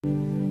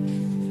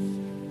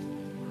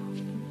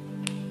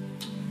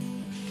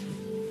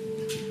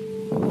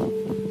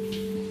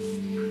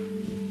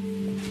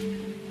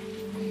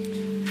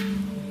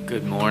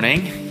Good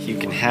morning. You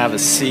can have a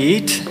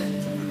seat.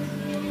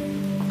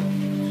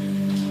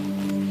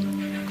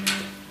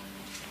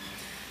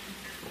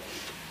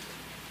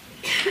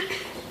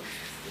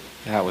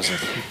 That was a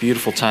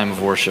beautiful time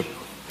of worship.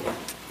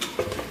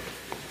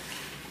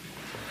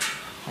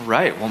 All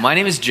right. Well, my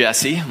name is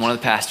Jesse. I'm one of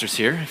the pastors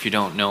here, if you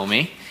don't know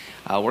me.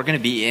 We're going to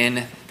be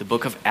in the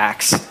book of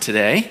Acts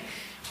today.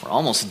 We're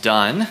almost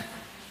done,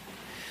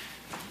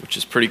 which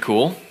is pretty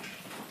cool.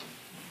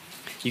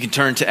 You can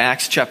turn to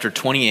Acts chapter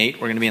 28.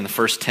 We're going to be in the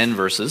first 10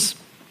 verses.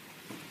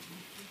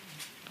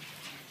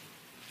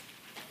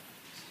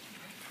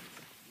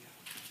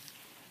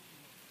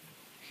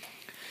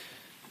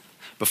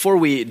 Before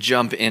we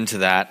jump into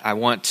that, I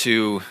want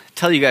to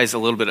tell you guys a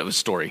little bit of a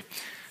story.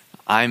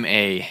 I'm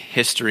a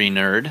history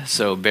nerd,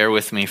 so bear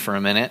with me for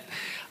a minute.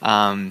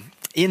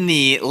 In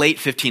the late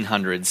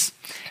 1500s,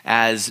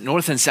 as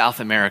North and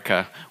South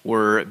America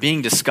were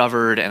being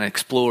discovered and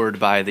explored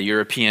by the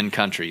European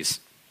countries,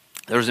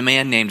 there was a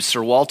man named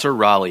Sir Walter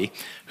Raleigh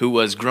who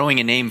was growing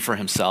a name for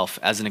himself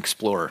as an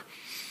explorer.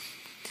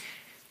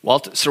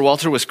 Sir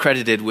Walter was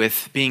credited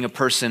with being a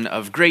person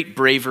of great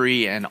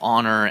bravery and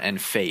honor and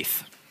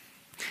faith.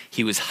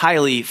 He was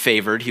highly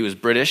favored. He was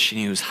British, and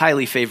he was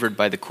highly favored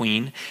by the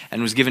Queen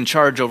and was given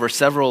charge over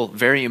several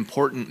very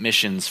important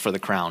missions for the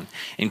Crown,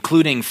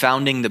 including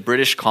founding the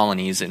British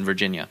colonies in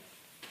Virginia.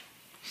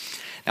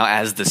 Now,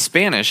 as the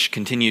Spanish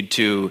continued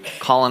to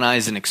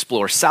colonize and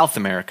explore South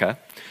America,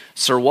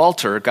 Sir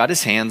Walter got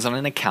his hands on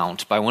an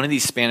account by one of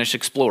these Spanish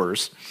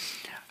explorers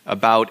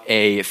about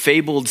a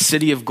fabled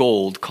city of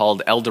gold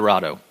called El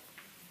Dorado.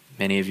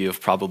 Many of you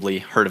have probably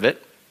heard of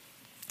it.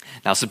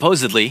 Now,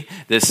 supposedly,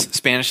 this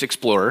Spanish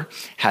explorer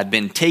had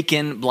been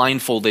taken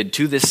blindfolded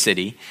to this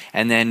city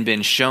and then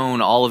been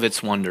shown all of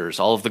its wonders,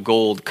 all of the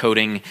gold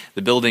coating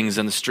the buildings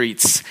and the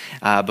streets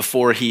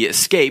before he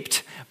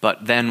escaped,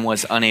 but then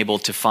was unable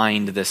to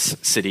find this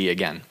city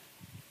again.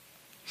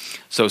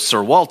 So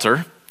Sir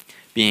Walter,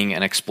 being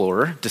an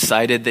explorer,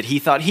 decided that he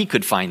thought he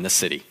could find the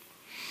city.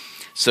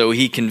 So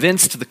he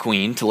convinced the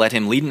Queen to let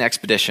him lead an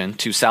expedition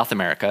to South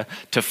America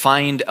to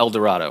find El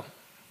Dorado.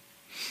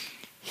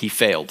 He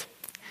failed.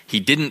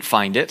 He didn't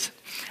find it,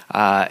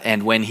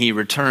 and when he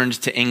returned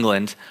to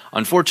England,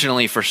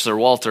 unfortunately for Sir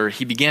Walter,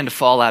 he began to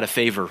fall out of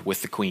favor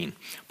with the Queen,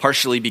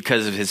 partially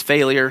because of his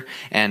failure,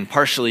 and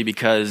partially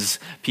because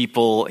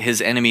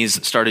his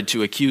enemies, started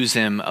to accuse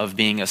him of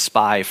being a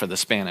spy for the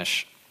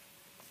Spanish.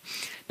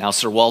 Now,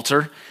 Sir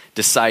Walter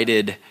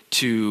decided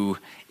to,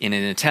 in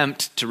an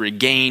attempt to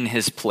regain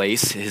his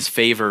place, his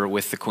favor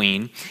with the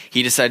Queen,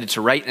 he decided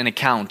to write an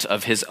account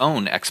of his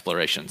own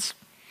explorations.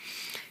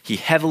 He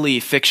heavily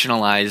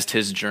fictionalized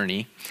his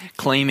journey,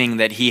 claiming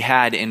that he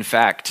had, in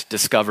fact,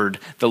 discovered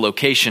the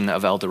location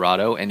of El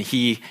Dorado, and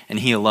he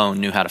alone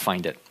knew how to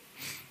find it.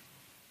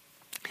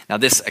 Now,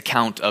 this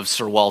account of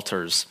Sir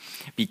Walter's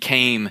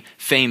became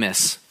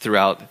famous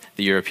throughout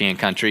the European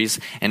countries,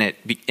 and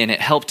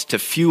it helped to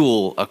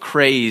fuel a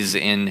craze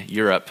in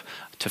Europe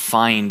to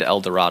find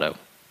El Dorado.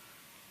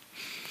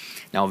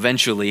 Now,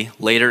 eventually,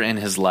 later in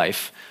his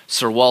life,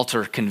 Sir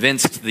Walter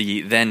convinced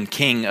the then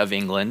King of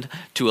England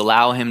to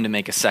allow him to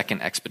make a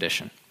second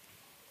expedition.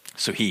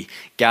 So he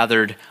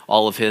gathered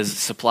all of his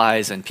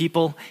supplies and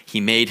people,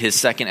 he made his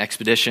second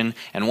expedition,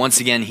 and once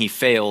again he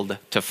failed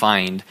to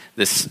find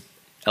this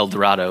El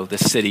Dorado,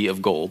 this city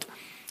of gold,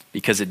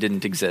 because it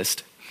didn't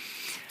exist,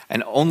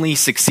 and only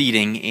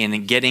succeeding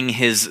in getting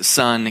his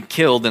son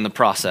killed in the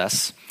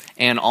process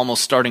and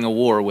almost starting a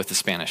war with the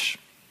Spanish.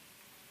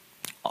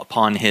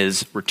 Upon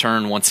his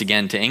return once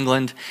again to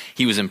England,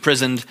 he was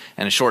imprisoned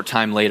and a short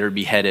time later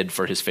beheaded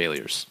for his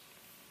failures.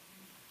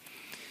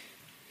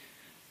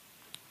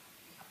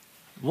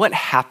 What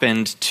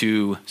happened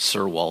to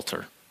Sir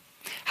Walter?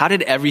 How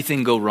did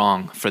everything go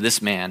wrong for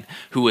this man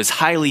who was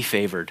highly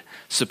favored,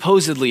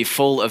 supposedly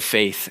full of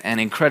faith, and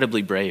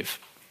incredibly brave?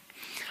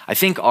 I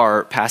think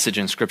our passage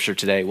in Scripture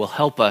today will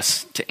help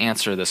us to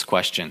answer this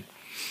question,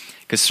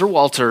 because Sir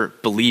Walter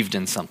believed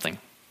in something,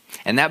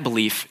 and that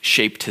belief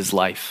shaped his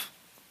life.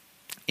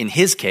 In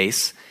his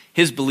case,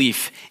 his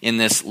belief in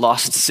this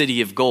lost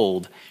city of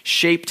gold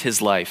shaped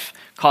his life,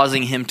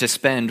 causing him to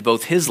spend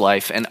both his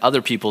life and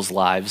other people's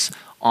lives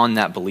on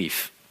that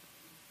belief.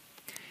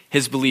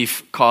 His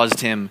belief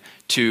caused him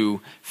to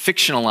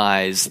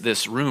fictionalize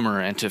this rumor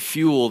and to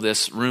fuel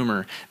this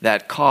rumor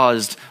that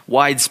caused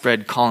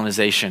widespread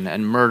colonization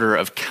and murder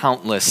of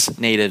countless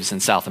natives in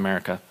South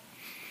America.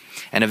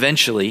 And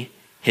eventually,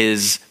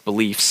 his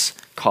beliefs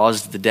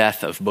caused the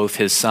death of both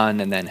his son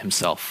and then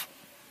himself.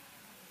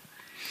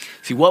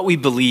 See, what we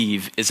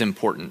believe is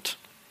important.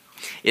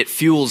 It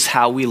fuels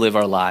how we live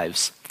our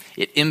lives.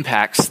 It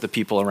impacts the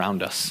people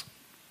around us.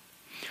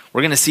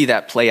 We're going to see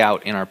that play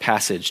out in our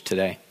passage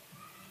today.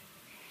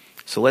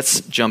 So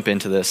let's jump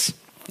into this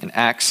in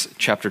Acts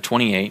chapter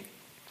 28.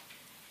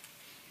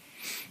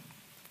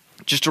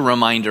 Just a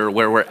reminder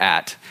where we're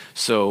at.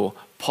 So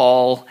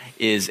Paul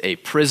is a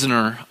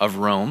prisoner of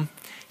Rome.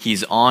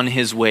 He's on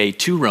his way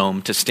to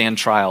Rome to stand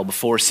trial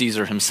before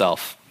Caesar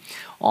himself.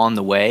 On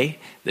the way,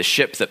 the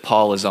ship that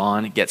Paul is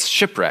on gets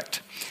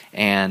shipwrecked,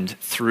 and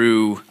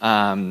through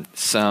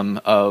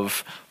some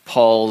of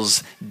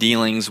Paul's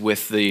dealings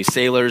with the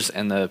sailors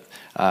and the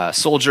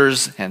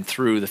soldiers, and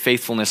through the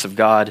faithfulness of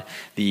God,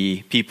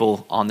 the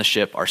people on the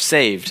ship are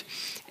saved,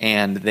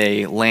 and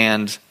they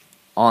land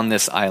on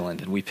this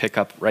island, and we pick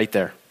up right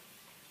there.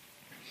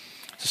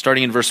 So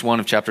starting in verse 1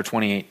 of chapter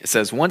 28, it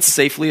says, "Once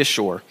safely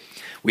ashore,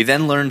 we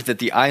then learned that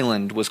the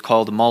island was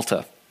called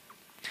Malta.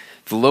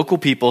 The local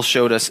people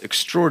showed us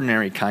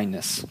extraordinary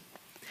kindness.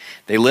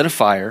 They lit a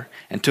fire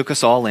and took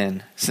us all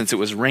in, since it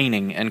was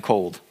raining and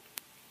cold.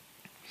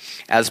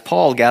 As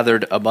Paul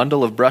gathered a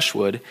bundle of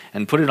brushwood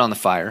and put it on the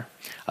fire,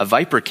 a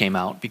viper came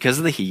out because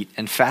of the heat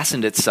and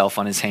fastened itself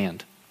on his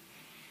hand.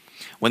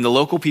 When the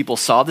local people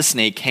saw the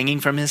snake hanging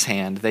from his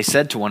hand, they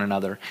said to one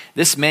another,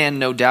 'This man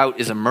no doubt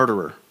is a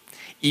murderer.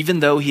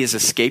 Even though he has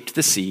escaped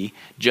the sea,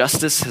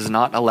 justice has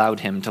not allowed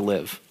him to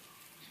live.'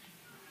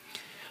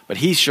 But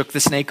he shook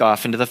the snake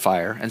off into the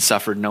fire and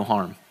suffered no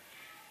harm.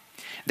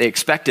 They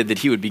expected that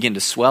he would begin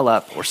to swell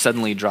up or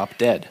suddenly drop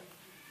dead.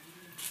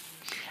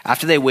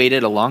 After they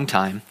waited a long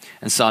time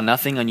and saw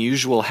nothing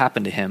unusual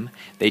happen to him,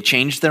 they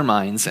changed their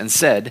minds and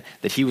said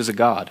that he was a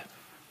god.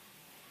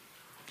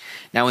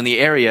 Now in the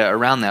area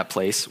around that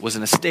place was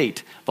an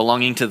estate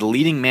belonging to the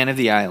leading man of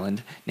the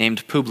island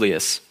named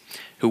Publius,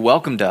 who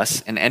welcomed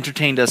us and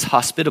entertained us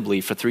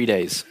hospitably for 3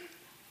 days.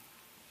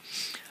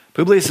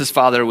 Publius'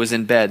 father was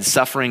in bed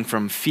suffering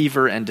from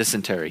fever and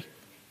dysentery.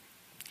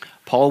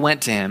 Paul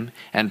went to him,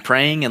 and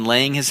praying and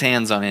laying his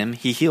hands on him,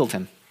 he healed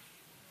him.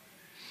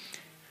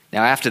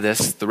 Now after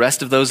this, the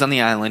rest of those on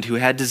the island who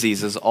had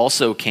diseases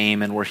also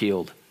came and were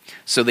healed.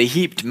 So they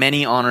heaped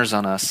many honors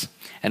on us,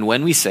 and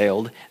when we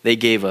sailed, they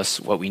gave us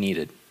what we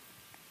needed."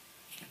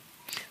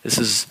 This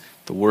is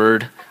the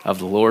word of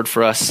the Lord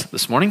for us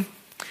this morning.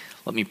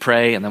 Let me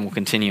pray, and then we'll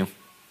continue.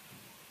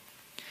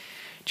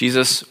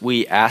 Jesus,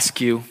 we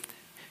ask you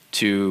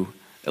to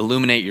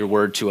illuminate your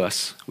word to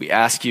us. We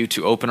ask you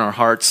to open our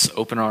hearts,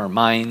 open our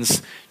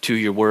minds to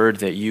your word,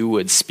 that you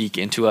would speak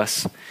into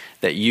us,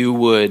 that you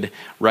would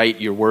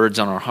write your words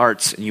on our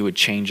hearts, and you would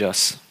change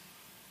us.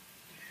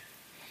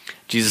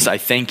 Jesus, I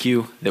thank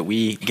you that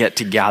we get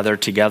to gather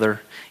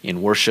together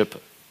in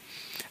worship,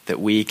 that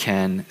we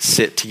can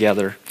sit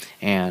together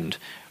and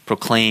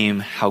proclaim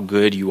how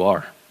good you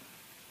are.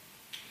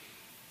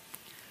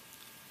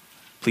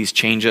 Please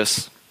change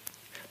us.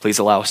 Please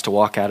allow us to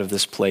walk out of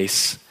this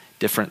place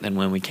different than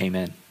when we came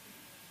in.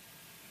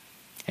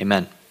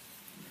 Amen.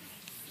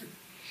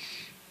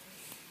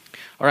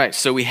 All right,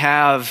 so we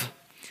have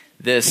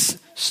this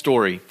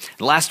story.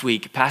 Last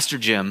week, Pastor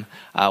Jim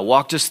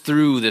walked us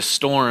through the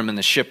storm and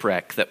the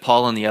shipwreck that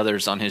Paul and the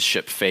others on his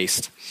ship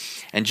faced.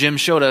 And Jim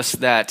showed us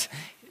that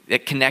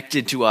it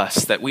connected to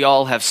us, that we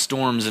all have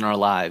storms in our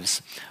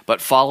lives,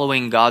 but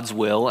following God's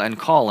will and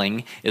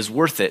calling is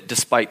worth it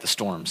despite the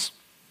storms.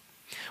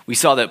 We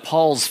saw that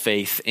Paul's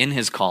faith in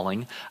his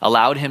calling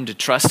allowed him to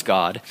trust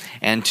God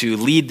and to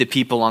lead the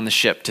people on the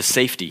ship to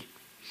safety,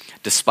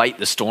 despite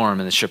the storm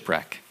and the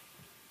shipwreck.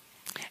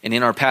 And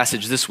in our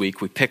passage this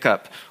week, we pick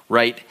up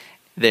right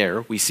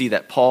there. We see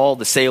that Paul,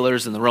 the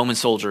sailors, and the Roman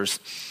soldiers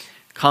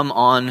come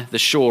on the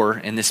shore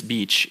in this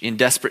beach in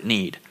desperate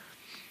need.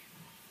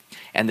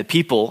 And the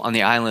people on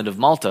the island of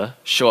Malta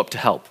show up to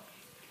help.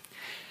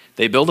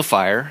 They build a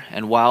fire,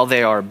 and while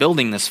they are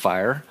building this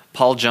fire,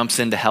 Paul jumps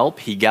in to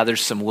help. He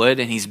gathers some wood,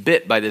 and he's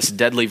bit by this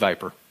deadly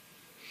viper.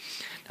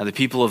 Now the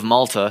people of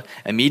Malta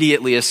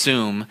immediately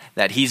assume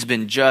that he's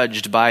been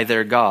judged by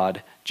their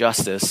God,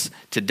 Justice,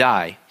 to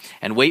die,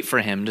 and wait for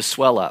him to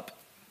swell up.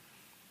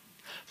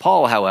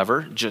 Paul,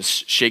 however,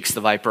 just shakes the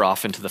viper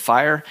off into the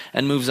fire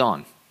and moves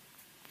on.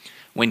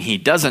 When he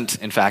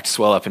doesn't, in fact,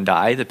 swell up and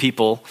die, the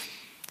people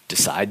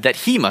decide that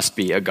he must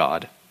be a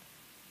god.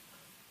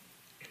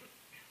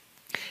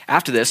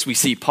 After this, we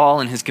see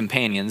Paul and his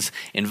companions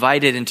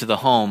invited into the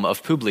home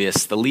of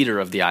Publius, the leader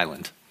of the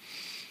island,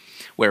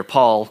 where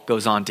Paul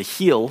goes on to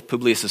heal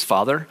Publius'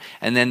 father,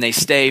 and then they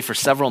stay for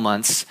several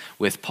months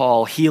with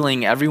Paul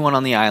healing everyone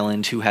on the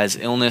island who has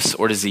illness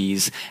or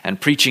disease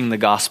and preaching the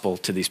gospel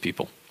to these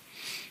people.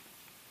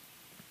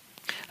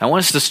 I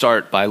want us to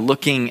start by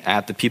looking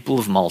at the people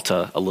of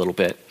Malta a little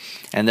bit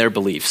and their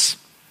beliefs.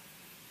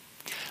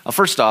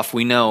 First off,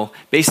 we know,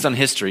 based on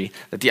history,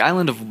 that the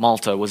island of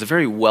Malta was a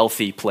very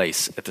wealthy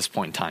place at this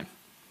point in time.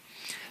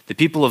 The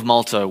people of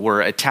Malta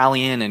were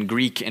Italian and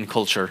Greek in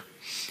culture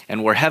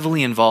and were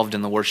heavily involved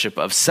in the worship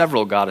of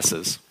several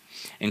goddesses,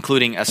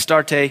 including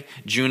Astarte,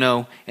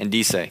 Juno, and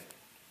Dice.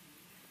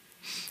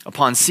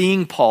 Upon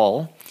seeing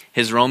Paul,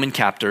 his Roman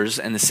captors,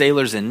 and the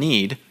sailors in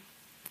need,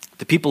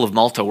 the people of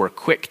Malta were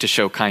quick to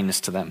show kindness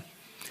to them,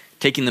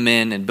 taking them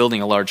in and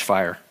building a large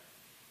fire.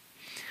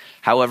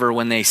 However,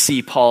 when they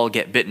see Paul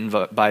get bitten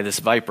by this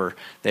viper,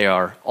 they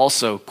are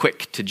also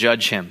quick to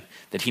judge him,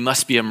 that he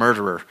must be a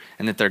murderer,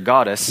 and that their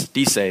goddess,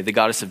 Dice, the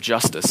goddess of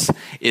justice,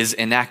 is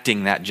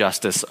enacting that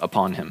justice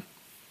upon him.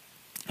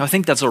 Now, I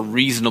think that's a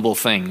reasonable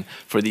thing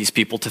for these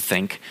people to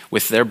think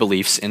with their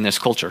beliefs in this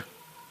culture.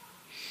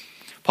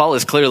 Paul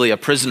is clearly a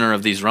prisoner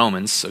of these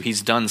Romans, so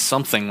he's done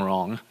something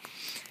wrong,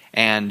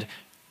 and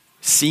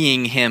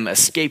seeing him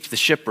escape the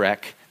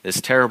shipwreck,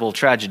 this terrible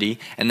tragedy,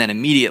 and then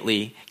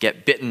immediately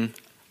get bitten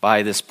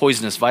by this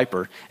poisonous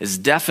viper is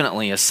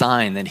definitely a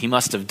sign that he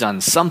must have done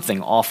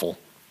something awful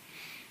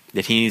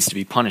that he needs to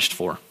be punished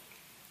for.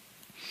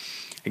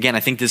 Again,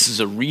 I think this is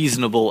a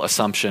reasonable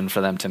assumption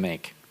for them to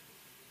make.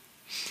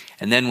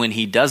 And then when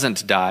he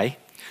doesn't die,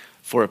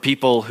 for a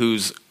people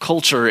whose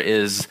culture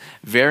is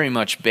very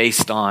much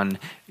based on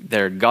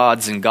their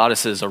gods and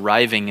goddesses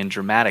arriving in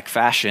dramatic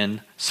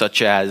fashion,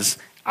 such as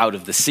out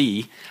of the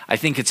sea, I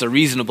think it's a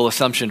reasonable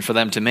assumption for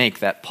them to make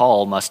that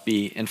Paul must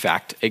be, in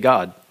fact, a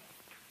god.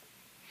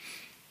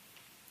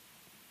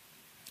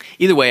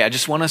 Either way, I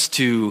just want us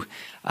to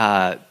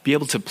be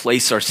able to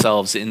place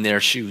ourselves in their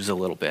shoes a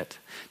little bit,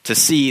 to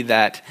see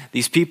that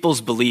these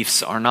people's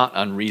beliefs are not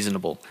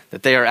unreasonable,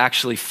 that they are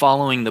actually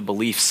following the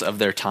beliefs of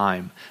their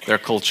time, their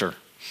culture.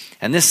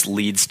 And this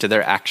leads to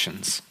their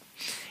actions.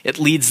 It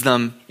leads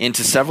them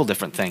into several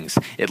different things.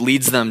 It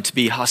leads them to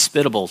be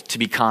hospitable, to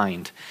be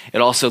kind.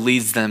 It also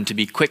leads them to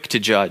be quick to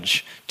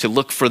judge, to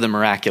look for the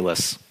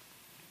miraculous.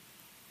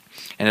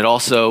 And it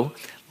also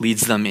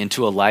leads them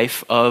into a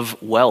life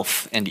of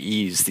wealth and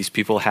ease. These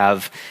people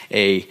have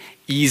an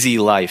easy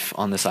life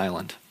on this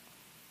island.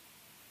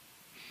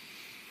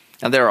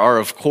 Now there are,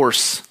 of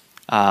course,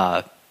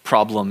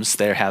 problems.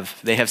 They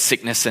have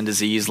sickness and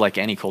disease like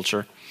any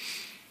culture.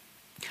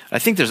 I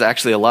think there's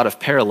actually a lot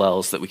of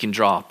parallels that we can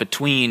draw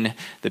between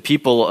the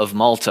people of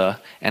Malta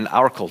and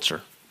our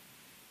culture.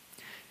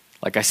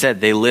 Like I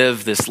said, they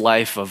live this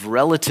life of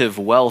relative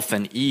wealth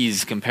and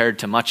ease compared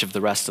to much of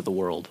the rest of the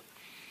world.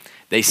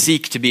 They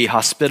seek to be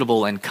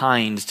hospitable and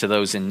kind to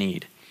those in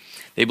need.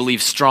 They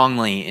believe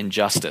strongly in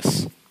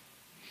justice.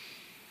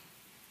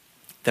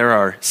 There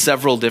are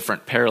several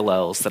different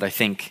parallels that I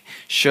think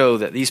show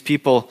that these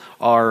people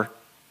are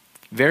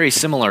very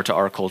similar to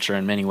our culture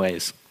in many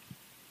ways.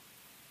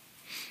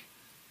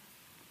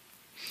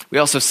 We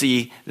also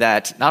see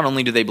that not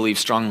only do they believe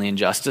strongly in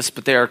justice,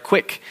 but they are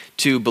quick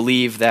to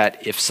believe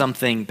that if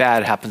something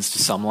bad happens to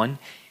someone,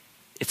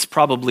 it's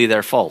probably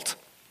their fault,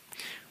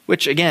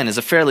 which again is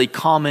a fairly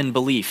common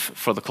belief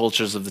for the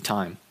cultures of the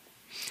time.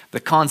 The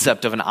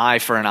concept of an eye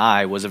for an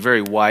eye was a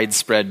very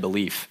widespread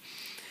belief.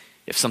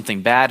 If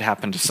something bad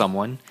happened to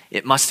someone,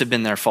 it must have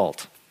been their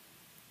fault.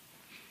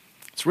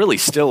 It's really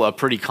still a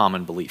pretty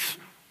common belief.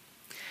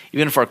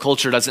 Even if our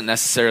culture doesn't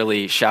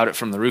necessarily shout it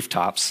from the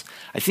rooftops,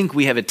 I think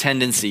we have a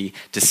tendency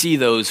to see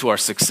those who are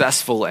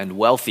successful and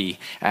wealthy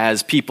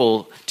as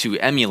people to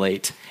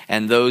emulate,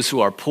 and those who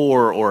are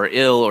poor or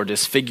ill or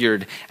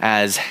disfigured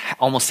as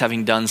almost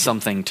having done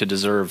something to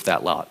deserve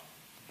that lot.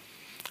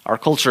 Our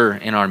culture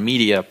and our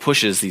media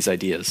pushes these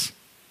ideas.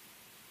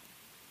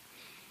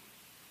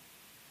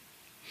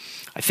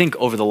 I think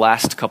over the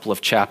last couple of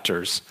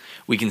chapters,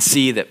 we can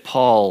see that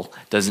Paul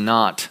does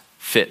not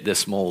fit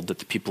this mold that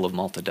the people of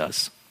Malta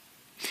does.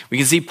 We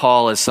can see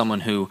Paul as someone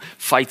who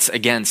fights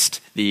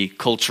against the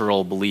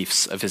cultural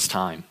beliefs of his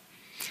time.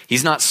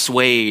 He's not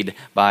swayed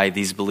by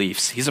these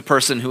beliefs. He's a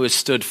person who has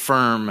stood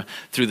firm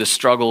through the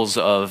struggles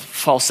of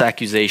false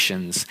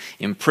accusations,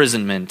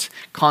 imprisonment,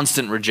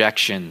 constant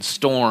rejection,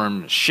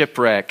 storm,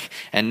 shipwreck,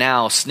 and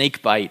now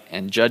snakebite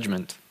and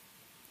judgment.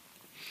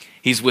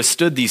 He's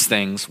withstood these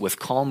things with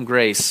calm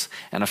grace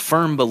and a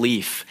firm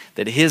belief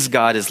that his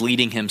God is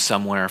leading him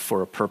somewhere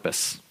for a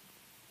purpose.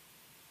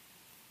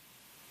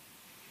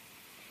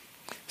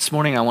 This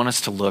morning, I want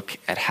us to look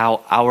at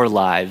how our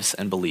lives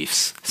and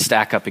beliefs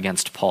stack up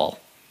against Paul.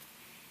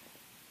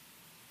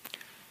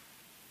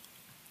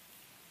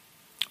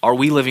 Are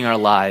we living our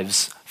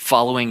lives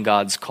following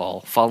God's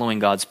call, following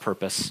God's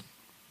purpose?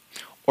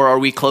 Or are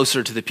we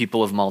closer to the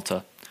people of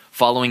Malta,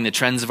 following the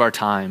trends of our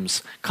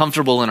times,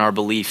 comfortable in our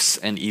beliefs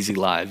and easy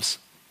lives?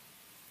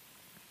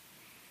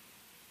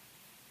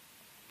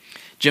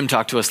 Jim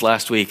talked to us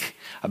last week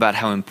about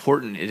how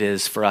important it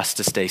is for us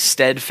to stay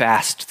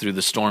steadfast through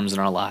the storms in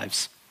our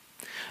lives,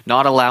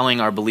 not allowing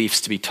our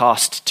beliefs to be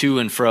tossed to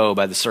and fro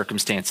by the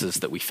circumstances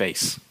that we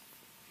face.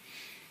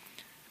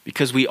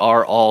 Because we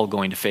are all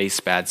going to face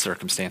bad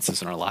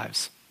circumstances in our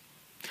lives.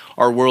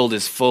 Our world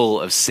is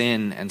full of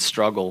sin and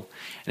struggle,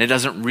 and it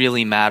doesn't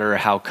really matter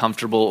how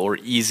comfortable or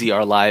easy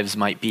our lives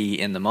might be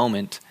in the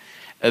moment.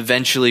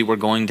 Eventually, we're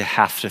going to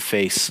have to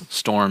face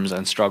storms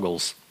and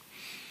struggles.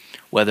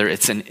 Whether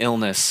it's an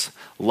illness,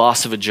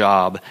 loss of a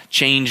job,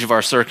 change of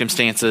our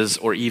circumstances,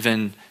 or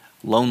even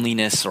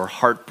loneliness or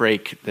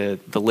heartbreak, the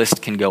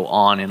list can go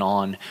on and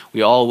on.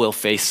 We all will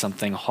face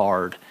something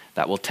hard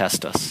that will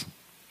test us.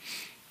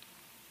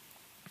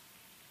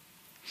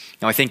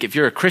 Now, I think if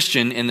you're a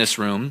Christian in this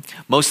room,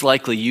 most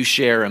likely you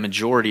share a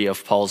majority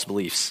of Paul's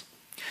beliefs.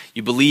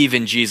 You believe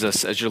in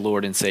Jesus as your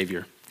Lord and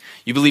Savior.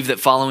 You believe that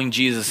following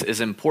Jesus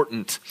is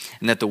important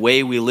and that the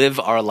way we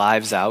live our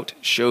lives out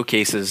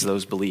showcases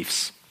those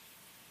beliefs.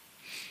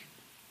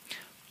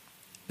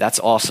 That's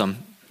awesome.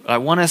 I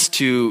want us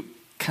to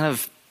kind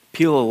of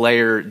peel a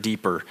layer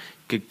deeper,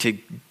 to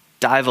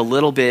dive a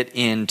little bit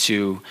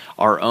into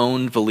our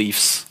own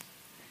beliefs,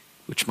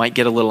 which might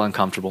get a little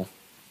uncomfortable.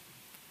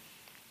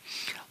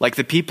 Like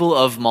the people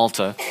of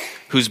Malta,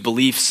 whose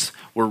beliefs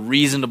were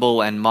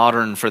reasonable and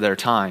modern for their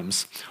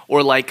times,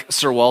 or like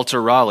Sir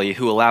Walter Raleigh,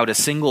 who allowed a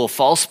single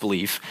false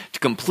belief to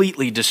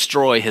completely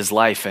destroy his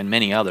life and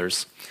many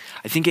others,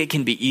 I think it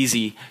can be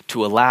easy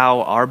to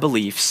allow our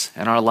beliefs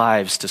and our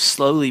lives to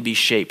slowly be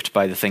shaped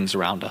by the things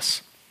around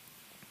us.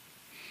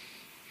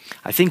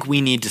 I think we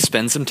need to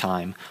spend some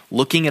time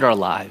looking at our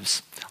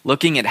lives,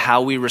 looking at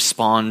how we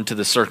respond to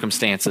the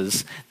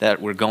circumstances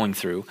that we're going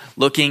through,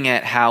 looking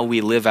at how we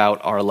live out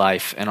our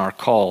life and our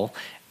call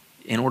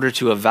in order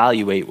to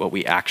evaluate what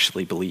we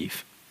actually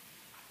believe.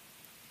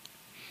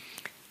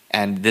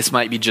 And this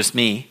might be just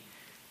me,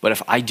 but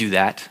if I do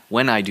that,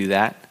 when I do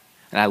that,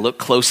 and I look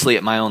closely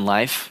at my own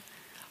life,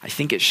 I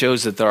think it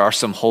shows that there are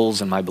some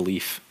holes in my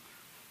belief.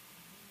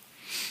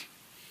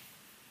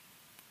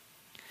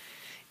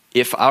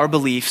 If our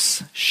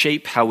beliefs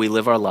shape how we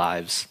live our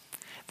lives,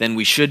 then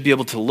we should be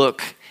able to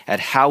look at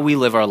how we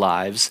live our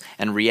lives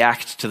and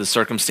react to the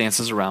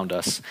circumstances around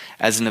us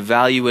as an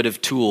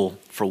evaluative tool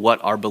for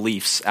what our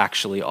beliefs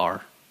actually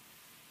are.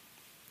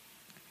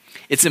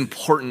 It's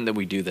important that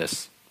we do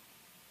this.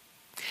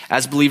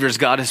 As believers,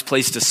 God has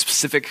placed a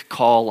specific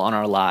call on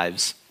our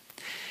lives,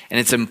 and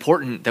it's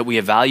important that we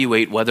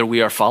evaluate whether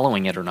we are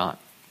following it or not.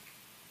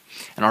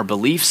 And our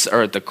beliefs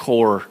are at the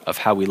core of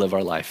how we live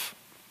our life.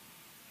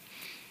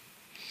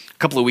 A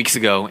couple of weeks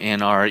ago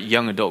in our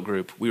young adult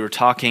group, we were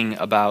talking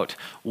about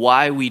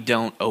why we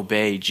don't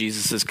obey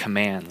Jesus'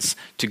 commands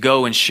to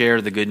go and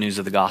share the good news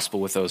of the gospel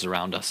with those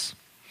around us.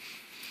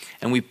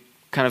 And we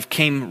kind of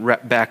came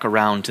back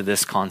around to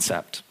this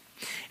concept.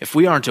 If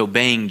we aren't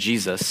obeying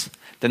Jesus,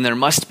 then there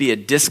must be a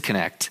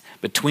disconnect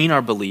between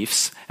our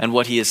beliefs and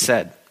what he has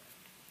said.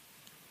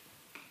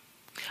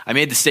 I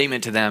made the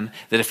statement to them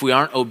that if we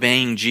aren't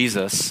obeying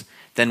Jesus,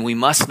 then we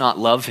must not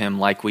love him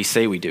like we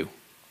say we do.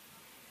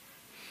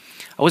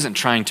 I wasn't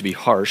trying to be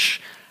harsh.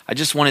 I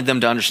just wanted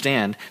them to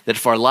understand that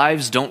if our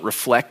lives don't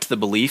reflect the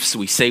beliefs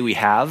we say we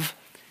have,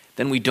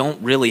 then we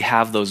don't really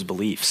have those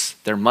beliefs.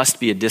 There must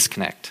be a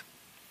disconnect.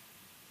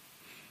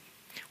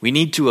 We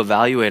need to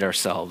evaluate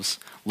ourselves,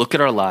 look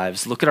at our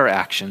lives, look at our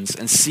actions,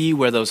 and see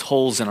where those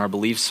holes in our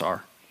beliefs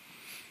are,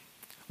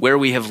 where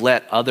we have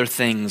let other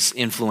things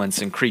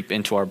influence and creep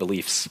into our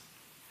beliefs.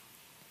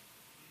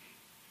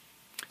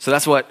 So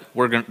that's where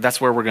we're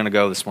going to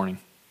go this morning.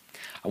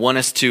 I want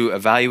us to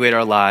evaluate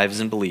our lives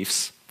and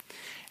beliefs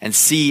and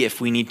see if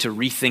we need to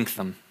rethink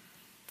them.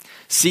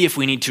 See if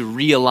we need to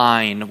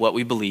realign what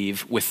we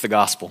believe with the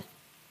gospel.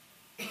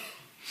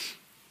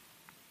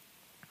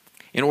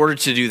 In order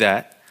to do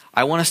that,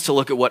 I want us to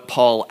look at what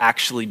Paul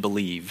actually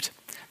believed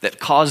that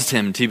caused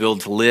him to be able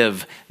to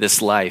live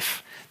this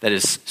life that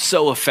is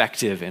so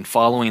effective in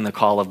following the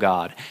call of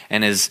God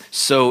and is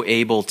so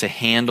able to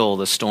handle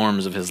the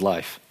storms of his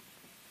life.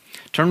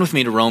 Turn with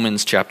me to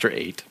Romans chapter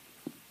 8.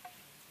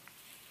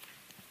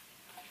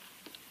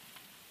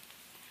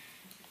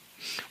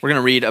 We're going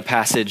to read a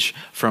passage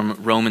from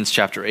Romans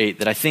chapter 8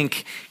 that I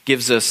think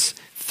gives us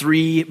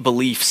 3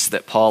 beliefs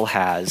that Paul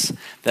has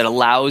that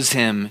allows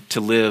him to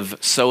live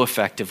so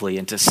effectively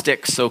and to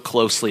stick so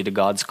closely to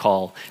God's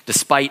call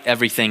despite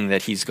everything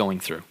that he's going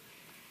through.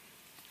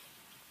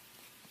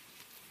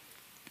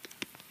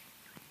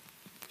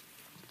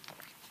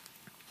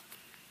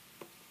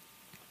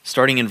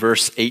 Starting in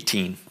verse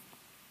 18.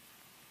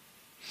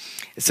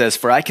 It says,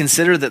 "For I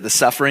consider that the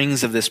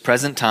sufferings of this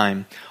present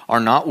time are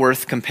not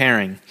worth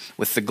comparing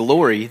with the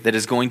glory that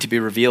is going to be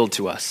revealed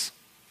to us.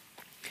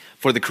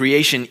 For the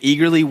creation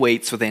eagerly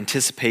waits with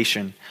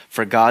anticipation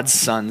for God's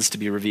sons to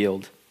be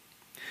revealed.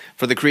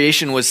 For the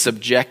creation was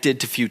subjected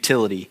to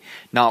futility,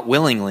 not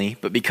willingly,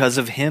 but because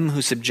of him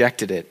who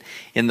subjected it,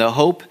 in the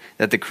hope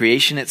that the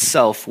creation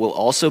itself will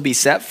also be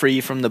set free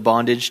from the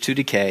bondage to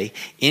decay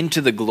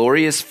into the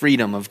glorious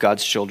freedom of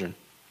God's children.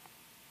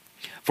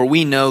 For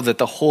we know that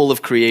the whole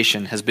of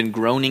creation has been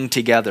groaning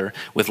together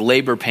with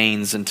labor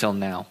pains until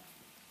now.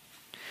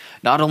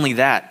 Not only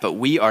that, but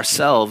we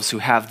ourselves who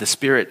have the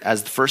Spirit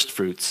as the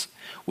firstfruits,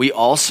 we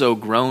also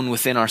groan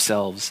within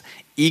ourselves,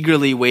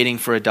 eagerly waiting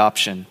for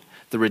adoption,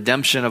 the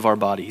redemption of our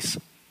bodies.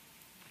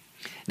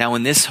 Now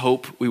in this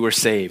hope we were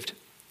saved.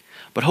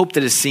 But hope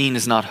that is seen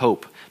is not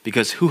hope,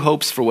 because who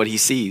hopes for what he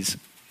sees?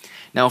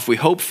 Now if we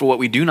hope for what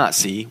we do not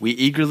see, we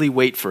eagerly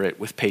wait for it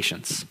with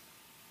patience.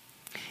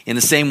 In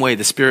the same way,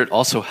 the Spirit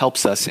also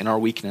helps us in our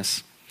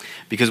weakness,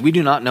 because we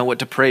do not know what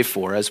to pray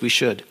for as we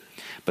should,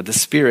 but the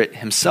Spirit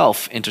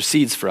himself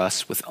intercedes for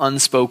us with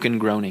unspoken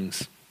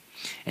groanings.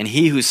 And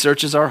he who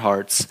searches our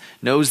hearts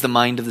knows the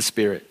mind of the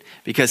Spirit,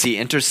 because he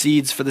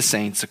intercedes for the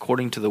saints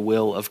according to the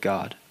will of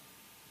God.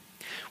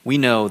 We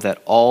know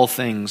that all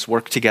things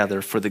work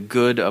together for the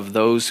good of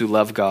those who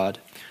love God,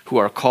 who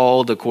are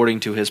called according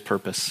to his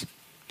purpose.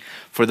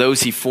 For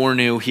those he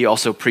foreknew, he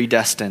also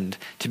predestined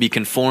to be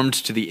conformed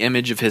to the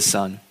image of his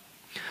Son,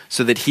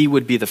 so that he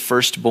would be the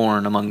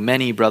firstborn among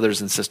many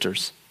brothers and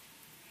sisters.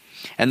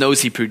 And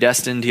those he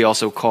predestined, he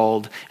also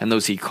called, and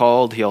those he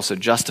called, he also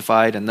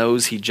justified, and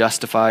those he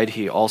justified,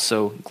 he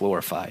also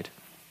glorified."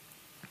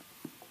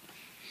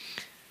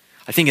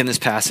 I think in this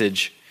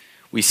passage,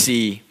 we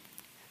see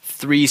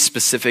three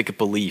specific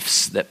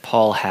beliefs that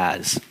Paul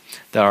has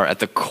that are at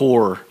the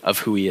core of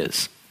who he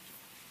is.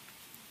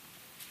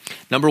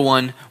 Number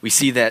one, we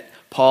see that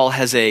Paul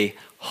has a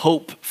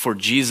hope for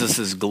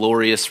Jesus'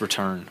 glorious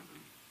return.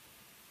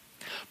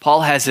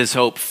 Paul has his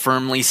hope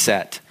firmly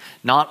set,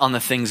 not on the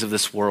things of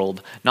this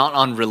world, not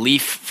on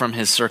relief from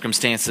his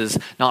circumstances,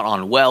 not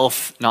on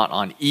wealth, not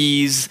on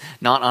ease,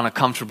 not on a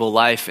comfortable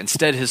life.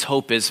 Instead, his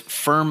hope is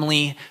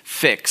firmly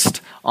fixed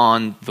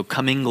on the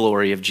coming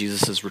glory of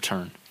Jesus'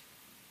 return.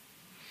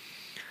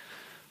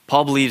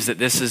 Paul believes that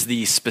this is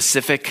the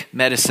specific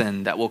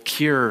medicine that will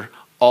cure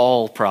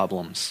all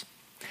problems,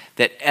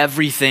 that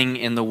everything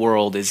in the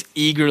world is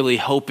eagerly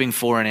hoping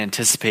for and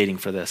anticipating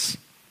for this.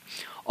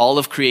 All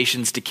of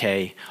creation's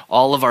decay,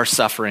 all of our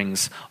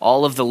sufferings,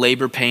 all of the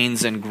labor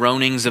pains and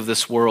groanings of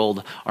this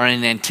world are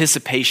in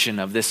anticipation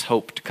of this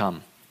hope to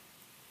come.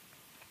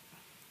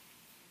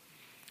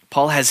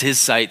 Paul has his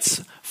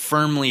sights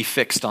firmly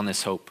fixed on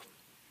this hope.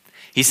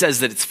 He says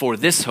that it's for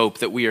this hope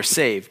that we are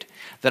saved,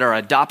 that our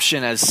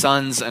adoption as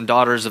sons and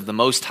daughters of the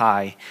Most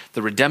High,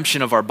 the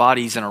redemption of our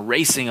bodies and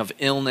erasing of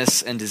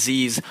illness and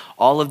disease,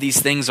 all of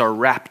these things are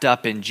wrapped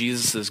up in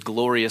Jesus'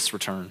 glorious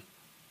return.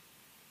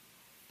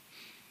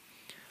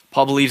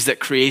 Paul believes that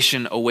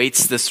creation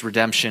awaits this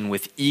redemption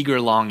with eager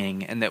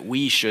longing and that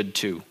we should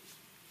too.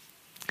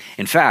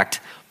 In fact,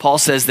 Paul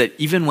says that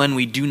even when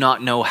we do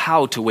not know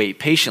how to wait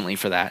patiently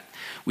for that,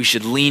 we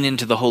should lean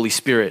into the Holy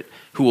Spirit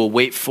who will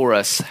wait for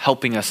us,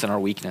 helping us in our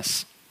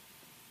weakness.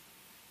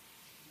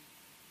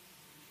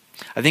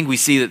 I think we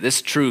see that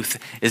this truth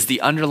is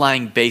the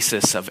underlying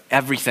basis of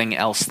everything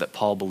else that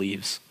Paul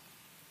believes.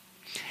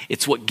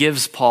 It's what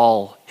gives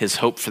Paul his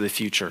hope for the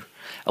future,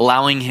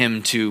 allowing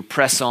him to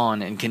press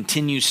on and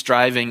continue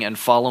striving and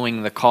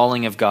following the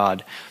calling of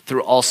God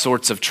through all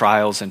sorts of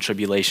trials and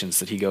tribulations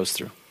that he goes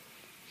through.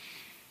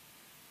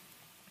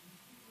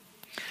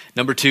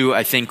 Number two,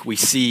 I think we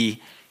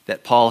see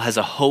that Paul has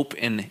a hope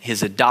in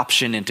his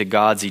adoption into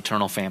God's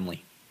eternal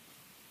family.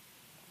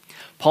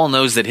 Paul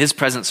knows that his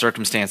present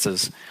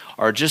circumstances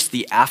are just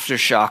the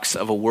aftershocks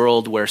of a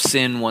world where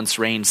sin once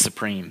reigned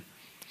supreme.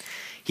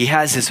 He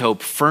has his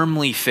hope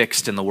firmly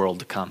fixed in the world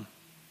to come,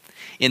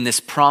 in this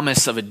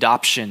promise of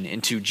adoption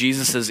into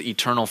Jesus'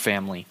 eternal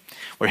family,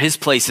 where his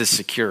place is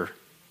secure.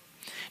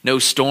 No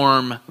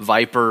storm,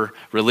 viper,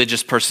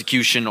 religious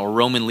persecution, or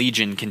Roman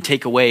legion can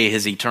take away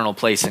his eternal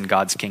place in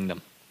God's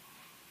kingdom.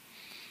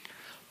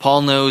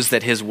 Paul knows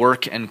that his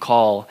work and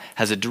call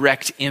has a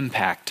direct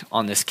impact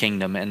on this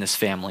kingdom and this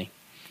family,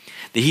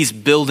 that he's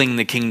building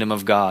the kingdom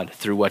of God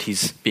through what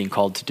he's being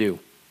called to do.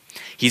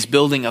 He's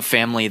building a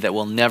family that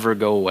will never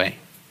go away.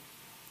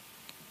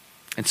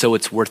 And so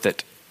it's worth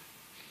it.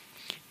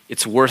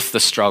 It's worth the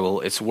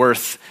struggle. It's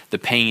worth the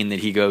pain that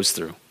he goes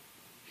through.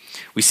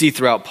 We see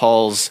throughout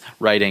Paul's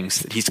writings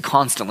that he's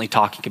constantly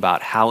talking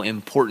about how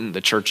important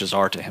the churches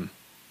are to him,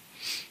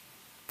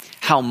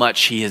 how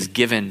much he has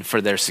given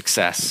for their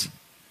success,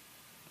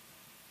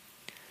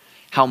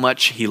 how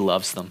much he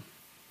loves them.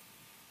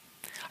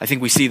 I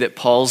think we see that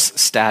Paul's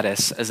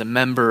status as a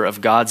member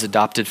of God's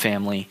adopted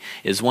family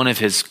is one of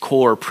his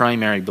core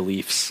primary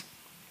beliefs.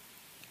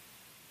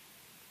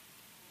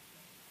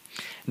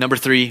 Number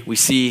three, we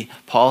see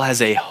Paul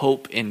has a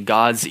hope in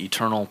God's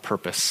eternal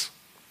purpose.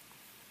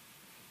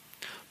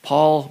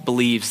 Paul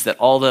believes that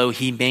although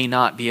he may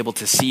not be able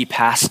to see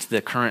past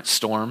the current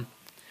storm,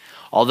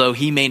 although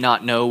he may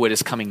not know what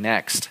is coming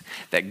next,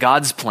 that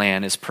God's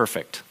plan is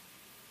perfect,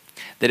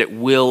 that it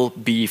will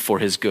be for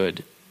his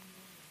good.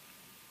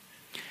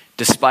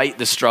 Despite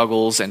the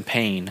struggles and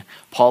pain,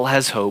 Paul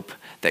has hope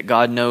that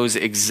God knows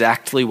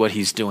exactly what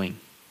he's doing,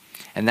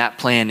 and that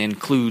plan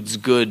includes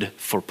good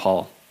for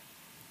Paul.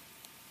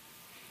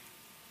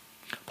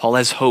 Paul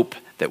has hope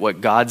that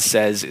what God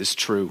says is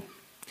true,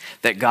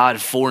 that God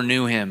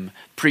foreknew him,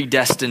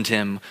 predestined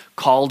him,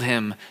 called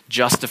him,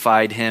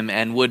 justified him,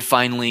 and would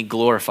finally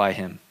glorify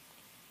him.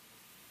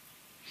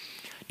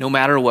 No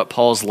matter what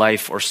Paul's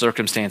life or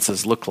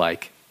circumstances look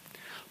like,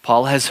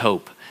 Paul has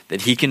hope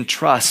that he can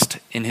trust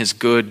in his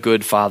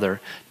good Father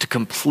to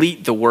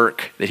complete the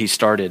work that he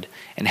started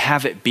and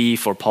have it be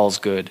for Paul's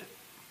good.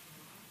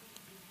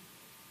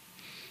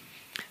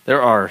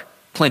 There are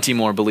plenty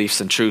more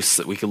beliefs and truths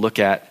that we could look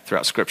at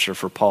throughout Scripture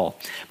for Paul,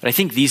 but I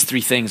think these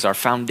three things are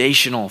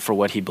foundational for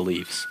what he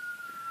believes,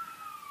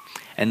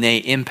 and they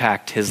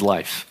impact his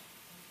life.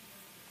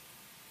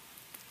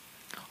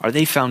 Are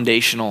they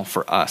foundational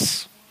for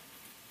us?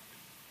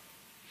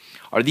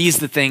 Are these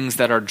the things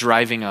that are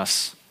driving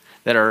us,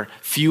 that are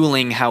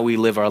fueling how we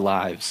live our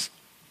lives?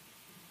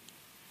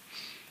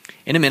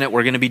 In a minute,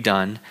 we're going to be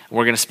done.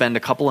 We're going to spend a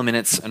couple of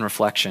minutes in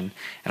reflection,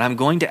 and I'm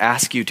going to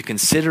ask you to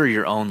consider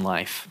your own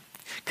life.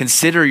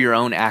 Consider your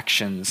own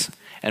actions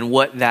and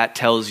what that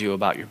tells you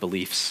about your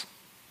beliefs.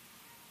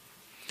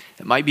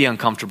 It might be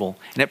uncomfortable,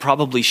 and it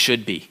probably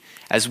should be,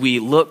 as we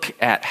look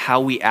at how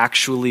we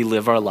actually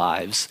live our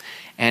lives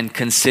and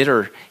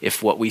consider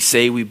if what we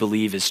say we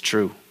believe is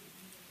true.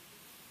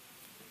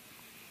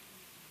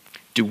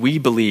 Do we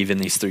believe in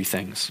these three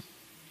things?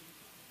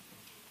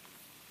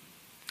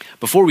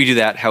 Before we do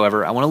that,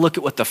 however, I want to look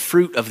at what the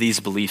fruit of these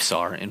beliefs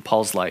are in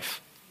Paul's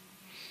life.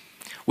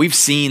 We've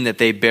seen that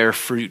they bear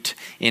fruit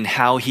in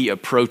how he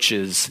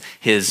approaches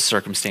his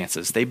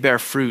circumstances. They bear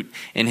fruit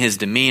in his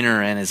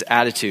demeanor and his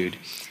attitude.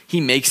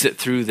 He makes it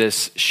through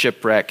this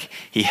shipwreck.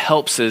 He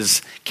helps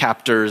his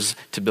captors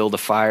to build a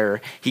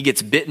fire. He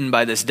gets bitten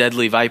by this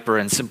deadly viper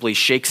and simply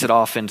shakes it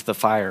off into the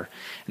fire.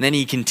 And then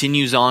he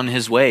continues on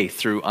his way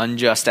through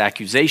unjust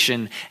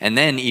accusation and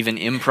then even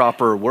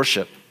improper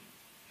worship.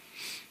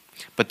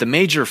 But the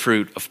major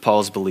fruit of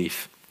Paul's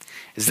belief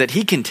is that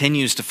he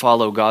continues to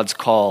follow God's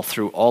call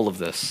through all of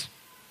this.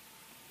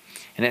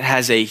 And it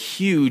has a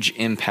huge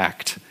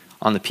impact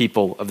on the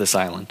people of this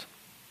island.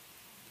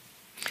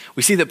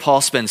 We see that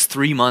Paul spends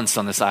 3 months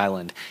on this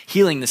island,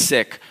 healing the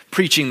sick,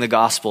 preaching the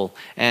gospel,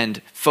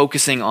 and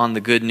focusing on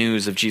the good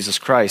news of Jesus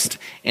Christ,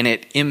 and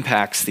it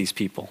impacts these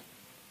people.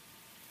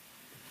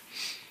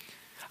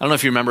 I don't know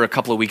if you remember a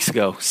couple of weeks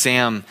ago,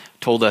 Sam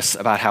told us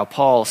about how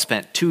Paul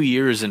spent 2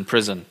 years in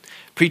prison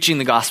preaching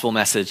the gospel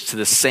message to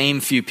the same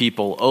few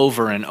people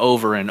over and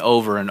over and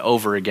over and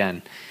over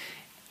again.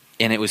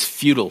 And it was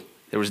futile.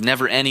 There was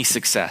never any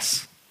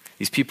success.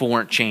 These people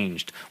weren't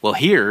changed. Well,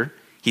 here,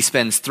 he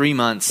spends 3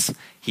 months.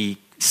 He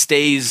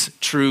stays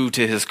true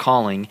to his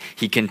calling.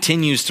 He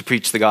continues to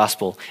preach the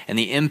gospel, and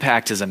the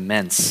impact is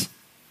immense.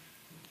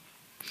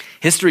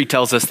 History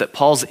tells us that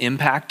Paul's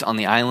impact on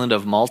the island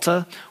of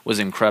Malta was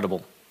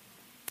incredible.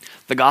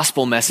 The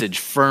gospel message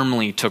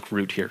firmly took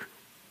root here.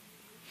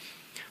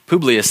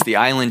 Publius, the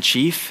island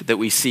chief that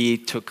we see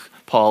took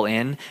Paul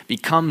in,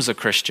 becomes a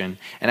Christian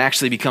and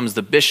actually becomes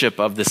the bishop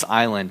of this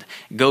island,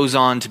 goes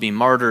on to be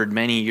martyred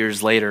many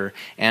years later,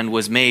 and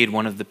was made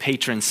one of the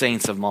patron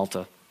saints of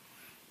Malta.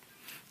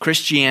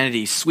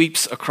 Christianity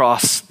sweeps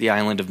across the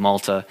island of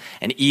Malta,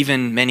 and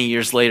even many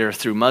years later,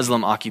 through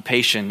Muslim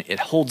occupation, it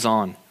holds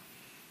on.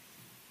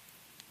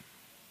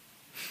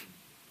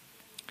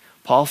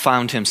 Paul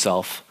found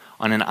himself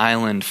on an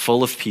island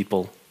full of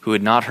people who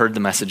had not heard the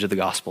message of the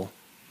gospel.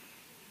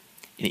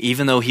 And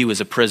even though he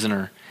was a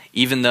prisoner,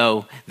 even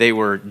though they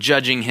were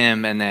judging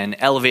him and then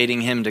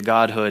elevating him to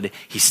godhood,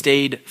 he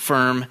stayed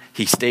firm,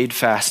 he stayed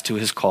fast to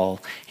his call.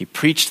 He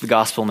preached the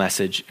gospel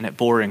message, and it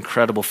bore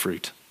incredible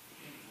fruit.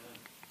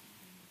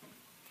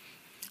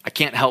 I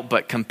can't help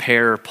but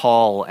compare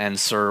Paul and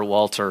Sir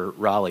Walter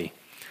Raleigh.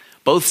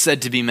 Both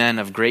said to be men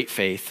of great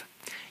faith,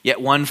 yet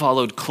one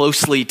followed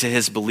closely to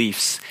his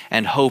beliefs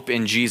and hope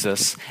in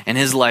Jesus, and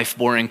his life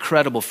bore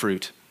incredible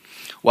fruit,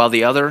 while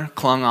the other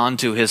clung on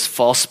to his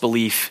false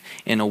belief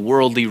in a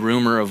worldly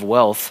rumor of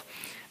wealth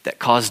that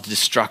caused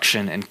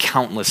destruction and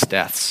countless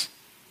deaths.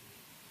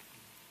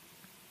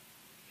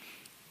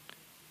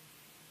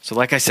 So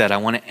like I said, I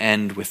want to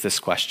end with this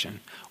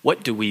question.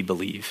 What do we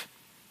believe?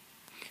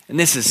 And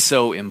this is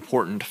so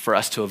important for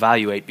us to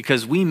evaluate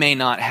because we may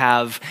not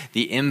have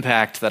the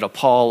impact that a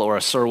Paul or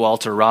a Sir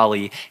Walter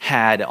Raleigh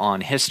had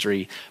on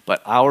history,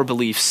 but our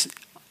beliefs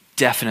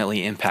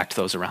definitely impact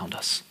those around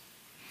us.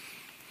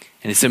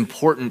 And it's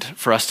important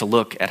for us to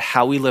look at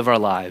how we live our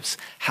lives,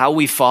 how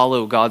we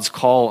follow God's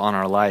call on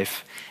our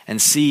life,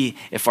 and see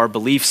if our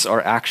beliefs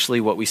are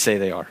actually what we say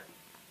they are.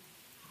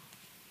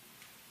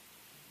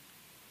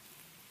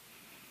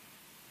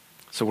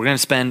 So we're going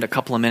to spend a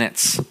couple of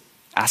minutes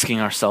asking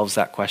ourselves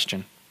that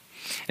question.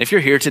 And if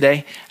you're here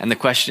today and the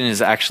question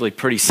is actually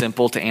pretty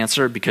simple to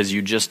answer because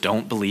you just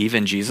don't believe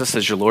in Jesus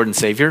as your Lord and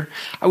Savior,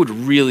 I would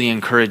really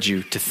encourage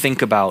you to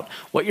think about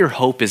what your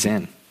hope is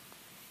in.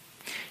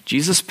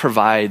 Jesus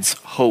provides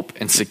hope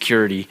and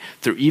security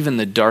through even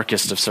the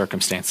darkest of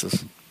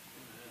circumstances.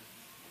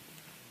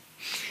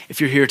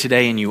 If you're here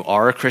today and you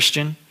are a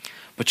Christian,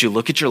 but you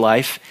look at your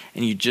life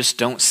and you just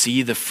don't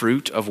see the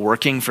fruit of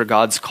working for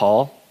God's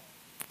call,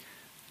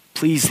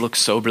 please look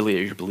soberly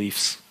at your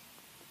beliefs.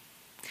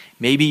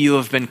 Maybe you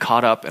have been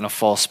caught up in a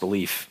false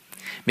belief.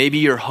 Maybe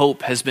your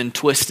hope has been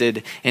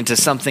twisted into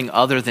something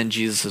other than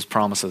Jesus'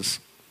 promises.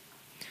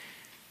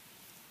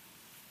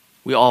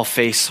 We all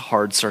face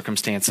hard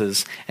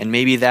circumstances, and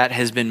maybe that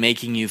has been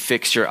making you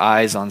fix your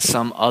eyes on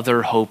some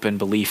other hope and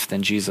belief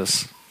than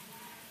Jesus.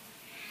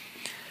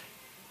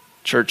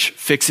 Church,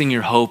 fixing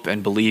your hope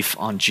and belief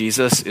on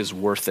Jesus is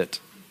worth it.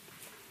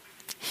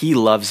 He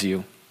loves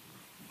you.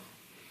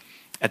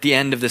 At the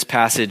end of this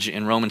passage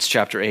in Romans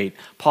chapter 8,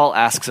 Paul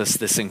asks us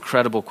this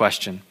incredible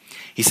question.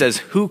 He says,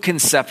 "Who can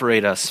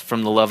separate us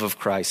from the love of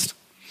Christ?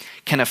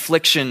 Can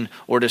affliction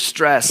or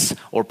distress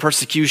or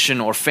persecution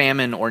or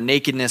famine or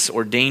nakedness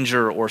or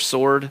danger or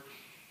sword?"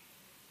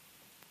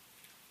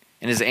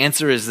 And his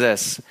answer is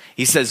this.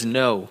 He says,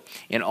 "No,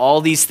 in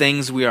all these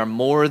things we are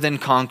more than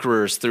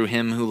conquerors through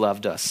him who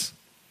loved us.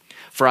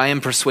 For I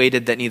am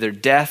persuaded that neither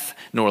death,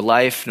 nor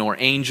life, nor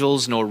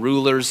angels, nor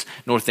rulers,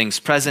 nor things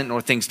present, nor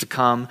things to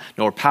come,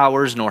 nor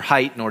powers, nor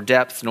height, nor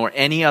depth, nor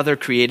any other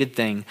created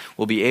thing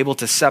will be able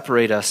to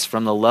separate us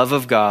from the love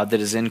of God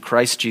that is in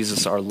Christ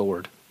Jesus our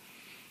Lord."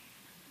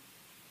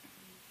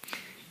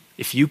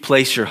 If you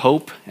place your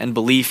hope and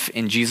belief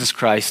in Jesus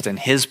Christ and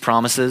his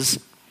promises,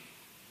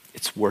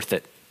 it's worth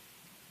it.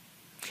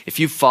 If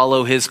you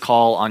follow his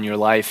call on your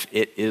life,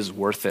 it is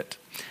worth it.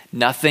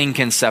 Nothing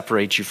can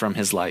separate you from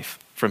his life,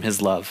 from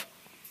his love.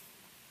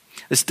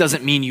 This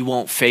doesn't mean you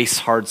won't face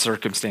hard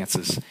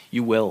circumstances.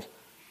 You will.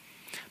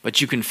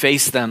 But you can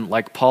face them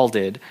like Paul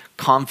did,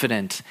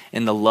 confident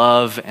in the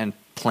love and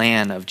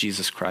plan of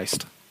Jesus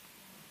Christ.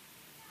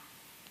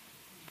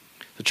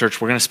 So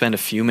church, we're going to spend a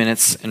few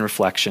minutes in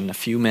reflection, a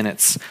few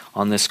minutes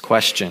on this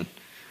question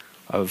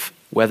of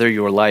whether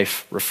your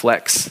life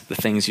reflects the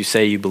things you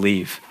say you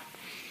believe.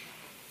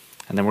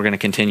 And then we're going to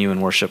continue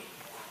in worship.